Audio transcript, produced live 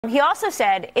He also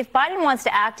said if Biden wants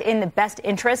to act in the best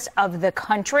interest of the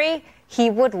country,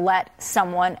 he would let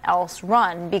someone else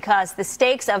run because the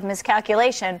stakes of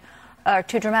miscalculation are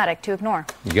too dramatic to ignore.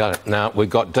 You got it. Now, we've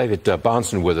got David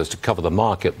Bahnsen with us to cover the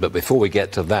market, but before we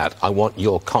get to that, I want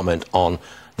your comment on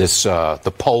this,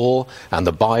 the poll and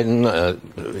the Biden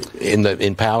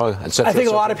in power, etc. I think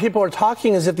a lot of people are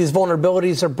talking as if these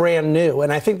vulnerabilities are brand new,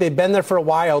 and I think they've been there for a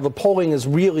while. The polling is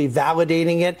really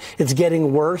validating it. It's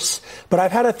getting worse. But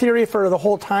I've had a theory for the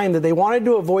whole time that they wanted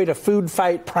to avoid a food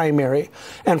fight primary,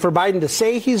 and for Biden to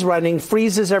say he's running,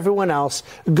 freezes everyone else,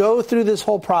 go through this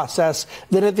whole process,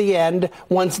 then at the end,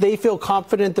 once they feel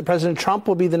confident that President Trump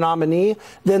will be the nominee,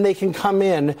 then they can come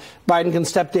in. Biden can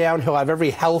step down. He'll have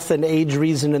every health and age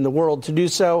reason in the world to do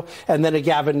so, and then a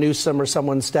Gavin Newsom or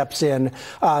someone steps in.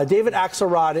 David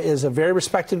Axelrod is a very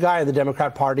respected guy in the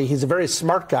Democrat Party. He's a very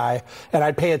smart guy, and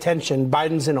I'd pay attention.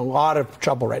 Biden's in a lot of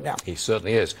trouble right now. He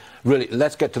certainly is. Really,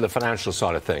 let's get to the financial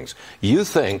side of things. You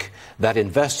think that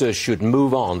investors should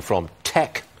move on from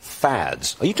tech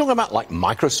fads? Are you talking about like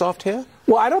Microsoft here?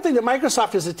 Well, I don't think that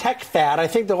Microsoft is a tech fad. I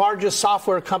think the largest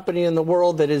software company in the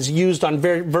world that is used on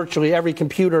virtually every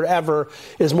computer ever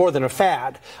is more than a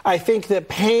fad. I think that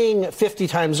paying 50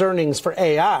 times earnings for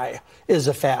AI is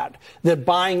a fad. That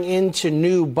buying into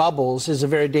new bubbles is a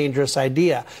very dangerous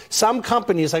idea. Some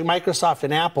companies like Microsoft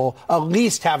and Apple at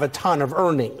least have a ton of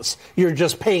earnings. You're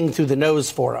just paying through the nose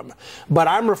for them. But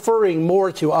I'm referring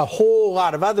more to a whole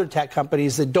lot of other tech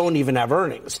companies that don't even have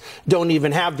earnings, don't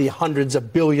even have the hundreds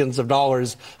of billions of dollars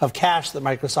of cash that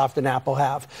Microsoft and Apple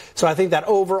have. So I think that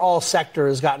overall sector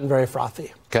has gotten very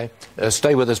frothy. Okay.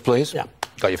 Stay with us, please. Yeah.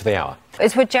 Got you for the hour.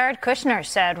 It's what Jared Kushner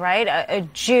said, right? A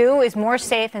Jew is more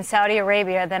safe in Saudi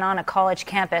Arabia than on a college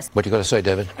campus. What you got to say,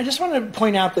 David? I just want to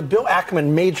point out that Bill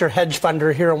Ackman, major hedge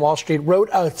funder here on Wall Street, wrote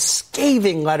a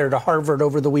scathing letter to Harvard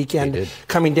over the weekend,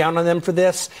 coming down on them for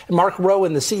this. Mark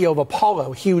Rowan, the CEO of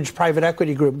Apollo, huge private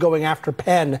equity group, going after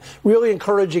Penn. Really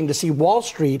encouraging to see Wall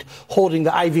Street holding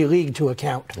the Ivy League to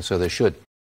account. And so they should.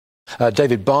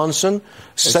 David Bahnsen,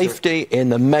 safety in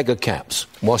the mega caps.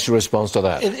 What's your response to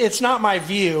that? It's not my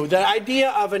view. The idea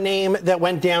of a name that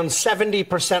went down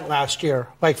 70% last year,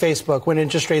 like Facebook, when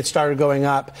interest rates started going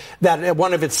up, that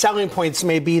one of its selling points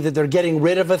may be that they're getting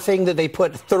rid of a thing that they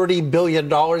put $30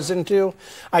 billion into.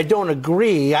 I don't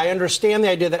agree. I understand the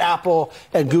idea that Apple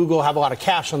and Google have a lot of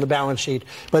cash on the balance sheet,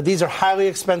 but these are highly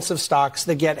expensive stocks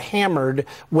that get hammered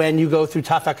when you go through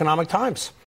tough economic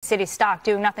times. City stock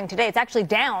doing nothing today. It's actually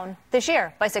down this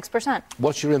year by 6%.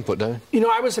 What's your input, David? You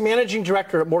know, I was a managing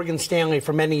director at Morgan Stanley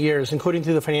for many years, including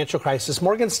through the financial crisis.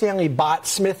 Morgan Stanley bought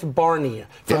Smith Barney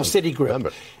from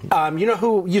Citigroup. You know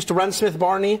who used to run Smith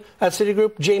Barney at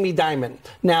Citigroup? Jamie Dimon,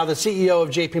 now the CEO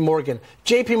of JP Morgan.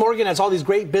 JP Morgan has all these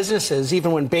great businesses,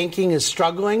 even when banking is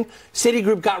struggling.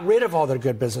 Citigroup got rid of all their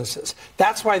good businesses.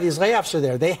 That's why these layoffs are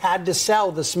there. They had to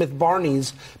sell the Smith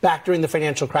Barneys back during the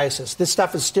financial crisis. This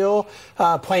stuff is still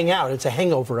playing out. It's a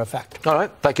hangover effect. All right.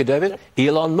 Thank you, David.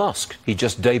 Elon Musk. He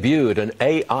just debuted an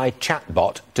AI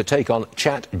chatbot to take on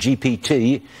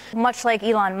ChatGPT. Much like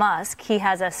Elon Musk, he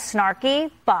has a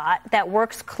snarky bot that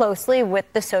works closely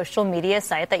with the social media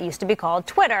site that used to be called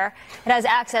Twitter. It has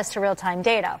access to real-time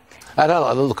data. I don't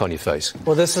like the look on your face.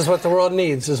 Well, this is what the world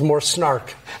needs, is more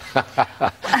snark.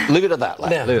 Leave it at that,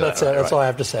 lad. Yeah, that's all I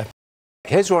have to say.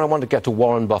 Here's where I want to get to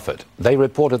Warren Buffett. They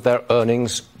reported their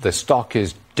earnings. The stock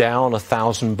is down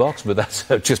 $1,000, but that's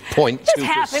just 0.2%.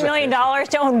 Just $500,000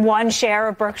 to own one share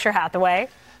of Berkshire Hathaway.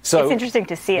 So it's interesting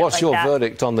to see it what's like your that.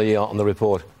 verdict on the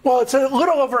report? Well, it's a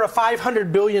little over a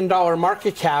 $500 billion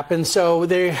market cap, and so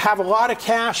they have a lot of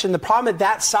cash, and the problem at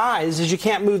that size is you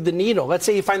can't move the needle. Let's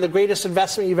say you find the greatest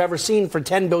investment you've ever seen for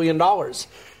 $10 billion.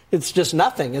 It's just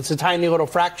nothing. It's a tiny little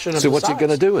fraction of the size. So what's he going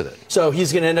to do with it? So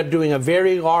he's going to end up doing a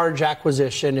very large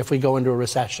acquisition if we go into a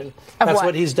recession. That's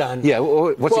what he's done. Yeah.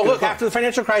 Well, look, after the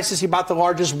financial crisis, he bought the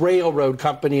largest railroad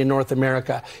company in North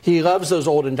America. He loves those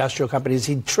old industrial companies.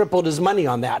 He tripled his money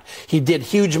on that. He did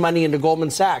huge money into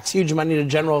Goldman Sachs, huge money into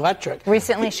General Electric.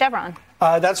 Recently, Chevron.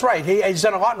 That's right. He's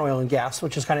done a lot in oil and gas,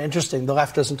 which is kind of interesting. The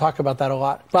left doesn't talk about that a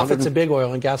lot. Buffett's a big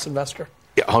oil and gas investor.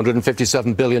 Yeah,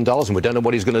 $157 billion, and we don't know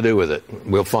what he's going to do with it.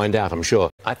 We'll find out, I'm sure.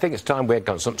 I think it's time we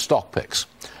got some stock picks.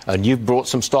 And you've brought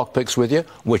some stock picks with you,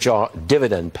 which are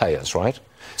dividend payers, right?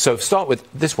 So start with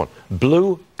this one,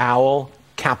 Blue Owl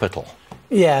Capital.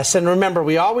 Yes, and remember,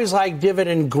 we always like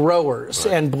dividend growers,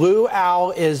 right. And Blue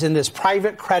Owl is in this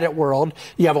private credit world.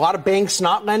 You have a lot of banks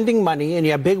not lending money, and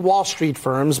you have big Wall Street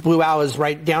firms. Blue Owl is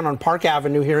right down on Park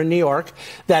Avenue here in New York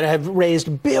that have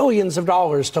raised billions of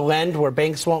dollars to lend where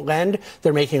banks won't lend.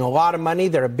 They're making a lot of money.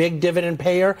 They're a big dividend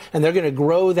payer, and they're going to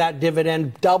grow that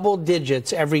dividend double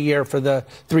digits every year for the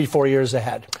 3-4 years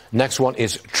ahead. Next one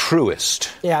is Truist.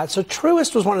 Yeah, so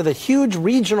Truist was one of the huge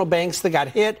regional banks that got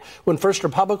hit when First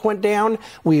Republic went down.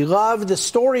 We love the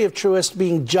story of Truist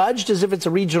being judged as if it's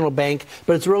a regional bank,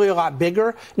 but it's really a lot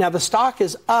bigger. Now, the stock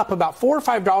is up about $4 or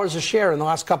 $5 a share in the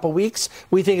last couple of weeks.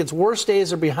 We think its worst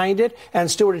days are behind it,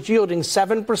 and Stuart, it's yielding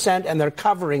 7%, and they're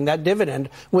covering that dividend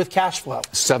with cash flow.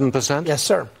 7%? Yes,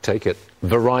 sir. Take it.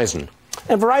 Verizon.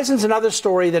 And Verizon's another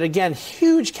story that, again,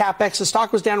 huge capex. The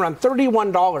stock was down around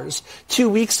 $31 2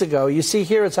 weeks ago. You see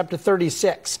here it's up to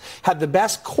 $36. Had the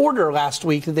best quarter last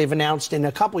week that they've announced in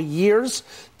a couple of years.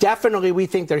 Definitely, we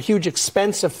think their huge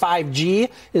expense of 5G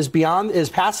is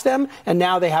past them, and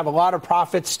now they have a lot of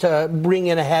profits to bring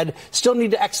in ahead. Still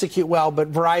need to execute well,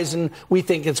 but Verizon, we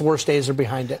think its worst days are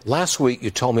behind it. Last week, you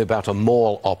told me about a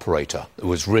mall operator that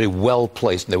was really well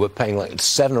placed, and they were paying like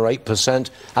 7 or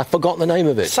 8%. I've forgotten the name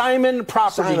of it. Simon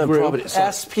Property Group,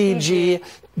 SPG.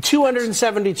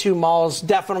 272 malls,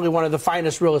 definitely one of the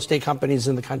finest real estate companies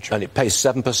in the country. And it pays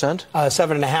 7%?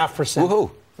 7.5%.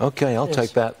 Woohoo. Okay, I'll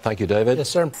take that. Thank you, David. Yes,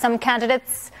 sir. Some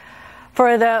candidates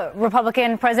for the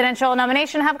Republican presidential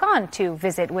nomination have gone to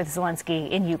visit with Zelensky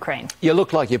in Ukraine. You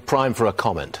look like you're primed for a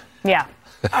comment. Yeah.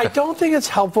 I don't think it's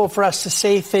helpful for us to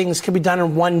say things can be done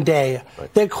in one day.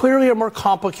 Right. They clearly are more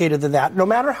complicated than that. No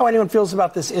matter how anyone feels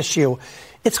about this issue,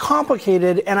 it's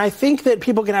complicated, and I think that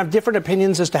people can have different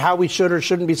opinions as to how we should or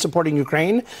shouldn't be supporting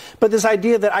Ukraine. But this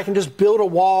idea that I can just build a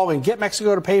wall and get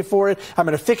Mexico to pay for it, I'm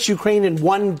going to fix Ukraine in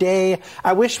one day,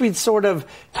 I wish we'd sort of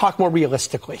talk more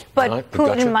realistically. But right,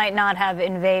 Putin might not have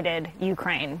invaded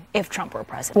Ukraine if Trump were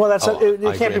president. Well,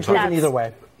 it can't be proven either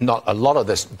way. Not a lot of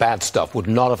this bad stuff would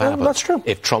not have happened that's true.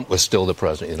 If Trump was still the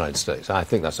president of the United States. I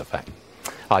think that's a fact.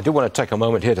 I do want to take a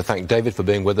moment here to thank David for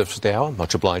being with us for the hour.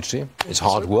 Much obliged to you. It's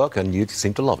hard work, and you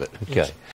seem to love it. Okay. Yes.